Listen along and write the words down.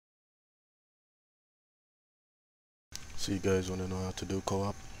So you guys want to know how to do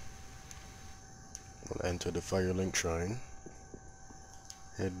co-op? Well, enter the Firelink Shrine.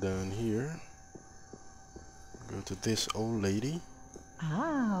 Head down here. Go to this old lady.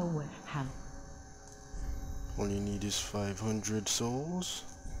 Oh, how? All you need is 500 souls.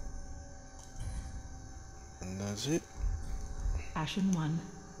 And that's it. Ashen one.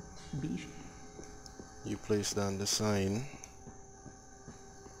 Beef. You place down the sign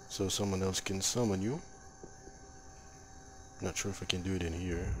so someone else can summon you. Not sure if I can do it in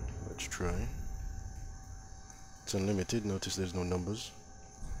here. Let's try. It's unlimited. Notice there's no numbers.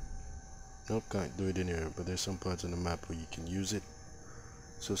 Nope, can't do it in here, but there's some parts on the map where you can use it.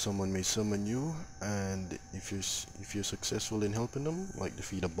 So someone may summon you, and if you're successful in helping them, like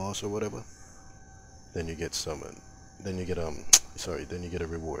defeat a boss or whatever, then you get summoned. Then you get then you get a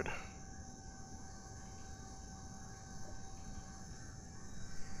reward.